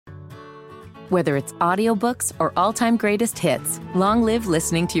Whether it's audiobooks or all-time greatest hits, long live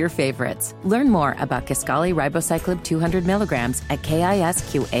listening to your favorites. Learn more about Kisqali Ribociclib 200 milligrams at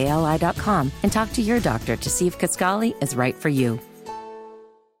KISQALI.com and talk to your doctor to see if Kisqali is right for you.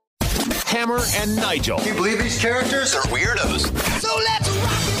 Hammer and Nigel. Can you believe these characters are weirdos? So let's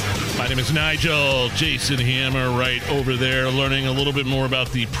rock! My name is Nigel. Jason Hammer right over there, learning a little bit more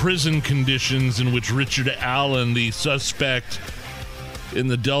about the prison conditions in which Richard Allen, the suspect in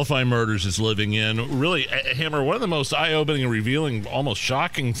the Delphi murders, is living in. Really, Hammer, one of the most eye-opening and revealing, almost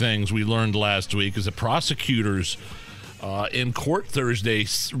shocking things we learned last week is that prosecutors in court Thursday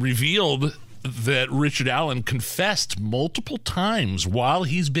revealed that Richard Allen confessed multiple times while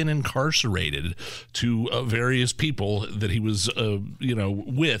he's been incarcerated to various people that he was,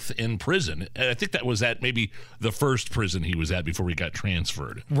 with in prison. And I think that was at maybe the first prison he was at before he got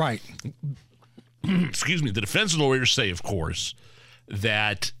transferred. Right. Excuse me. The defense lawyers say, of course,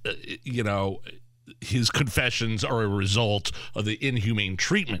 that, his confessions are a result of the inhumane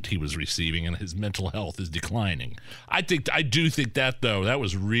treatment he was receiving and his mental health is declining. I do think that, though, that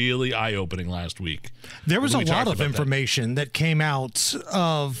was really eye-opening last week. There was a lot of information that came out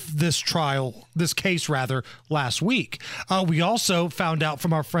of this case, last week. We also found out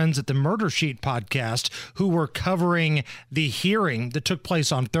from our friends at the Murder Sheet podcast who were covering the hearing that took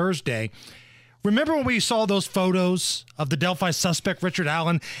place on Thursday. Remember when we saw those photos of the Delphi suspect, Richard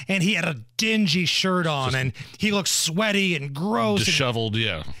Allen, and he had a dingy shirt on, and he looked sweaty and gross. Disheveled,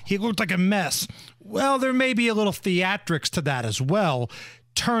 yeah. He looked like a mess. Well, there may be a little theatrics to that as well.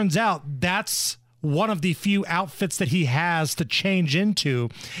 Turns out that's one of the few outfits that he has to change into,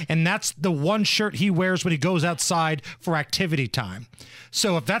 and that's the one shirt he wears when he goes outside for activity time.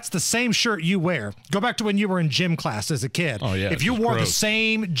 So if that's the same shirt you wear, go back to when you were in gym class as a kid. Oh, yeah. If you wore gross. the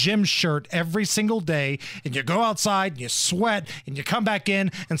same gym shirt every single day and you go outside and you sweat and you come back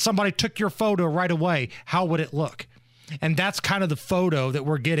in and somebody took your photo right away, how would it look? And that's kind of the photo that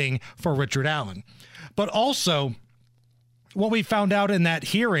we're getting for Richard Allen. But also, what we found out in that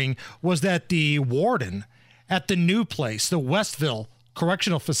hearing was that the warden at the new place, the Westville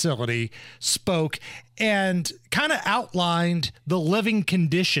Correctional Facility, spoke and kind of outlined the living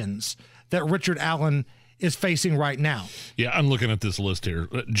conditions that Richard Allen is facing right now. Yeah, I'm looking at this list here.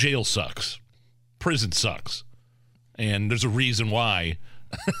 Jail sucks. Prison sucks. And there's a reason why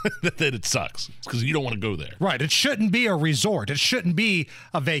that it sucks. It's because you don't want to go there. Right. It shouldn't be a resort. It shouldn't be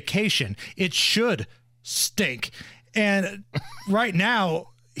a vacation. It should stink. And right now,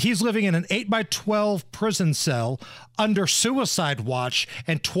 he's living in an 8x12 prison cell under suicide watch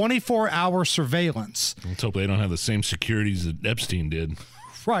and 24-hour surveillance. Let's hope they don't have the same securities that Epstein did.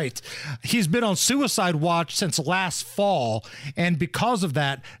 Right. He's been on suicide watch since last fall, and because of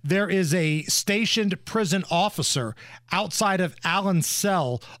that, there is a stationed prison officer outside of Allen's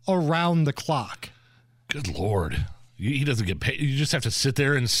cell around the clock. Good Lord. He doesn't get paid. You just have to sit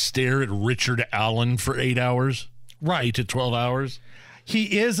there and stare at Richard Allen for 8 hours? Right. 8 to 12 hours?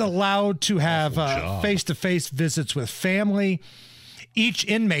 He is allowed to have face-to-face visits with family. Each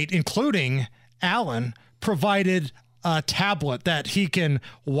inmate, including Allen, provided a tablet that he can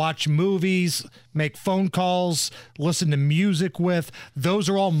watch movies, make phone calls, listen to music with. Those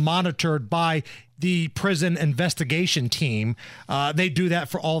are all monitored by the prison investigation team. They do that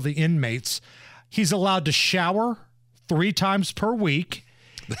for all the inmates. He's allowed to shower 3 times per week.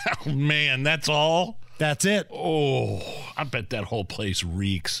 Oh, man, that's all? That's it. Oh, I bet that whole place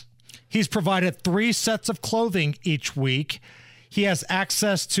reeks. He's provided 3 sets of clothing each week. He has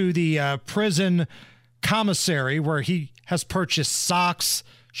access to the prison commissary where he has purchased socks,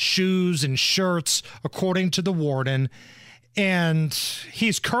 shoes, and shirts, according to the warden. And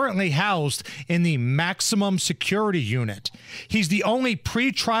he's currently housed in the maximum security unit. He's the only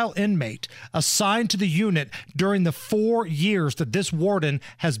pretrial inmate assigned to the unit during the 4 years that this warden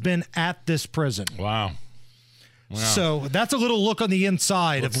has been at this prison. Wow. So that's a little look on the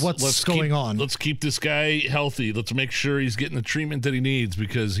inside of what's going on. Let's keep this guy healthy. Let's make sure he's getting the treatment that he needs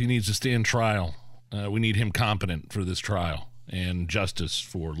because he needs to stand trial. We need him competent for this trial and justice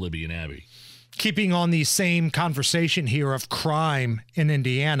for Libby and Abby. Keeping on the same conversation here of crime in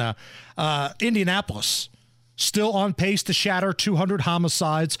Indiana, Indianapolis still on pace to shatter 200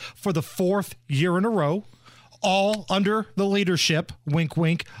 homicides for the 4th year in a row, all under the leadership, wink,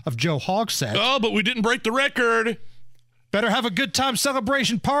 wink, of Joe Hogsett. Oh, but we didn't break the record. Better have a good time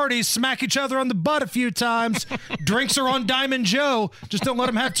celebration party, smack each other on the butt a few times. Drinks are on Diamond Joe. Just don't let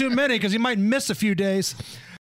him have too many because he might miss a few days.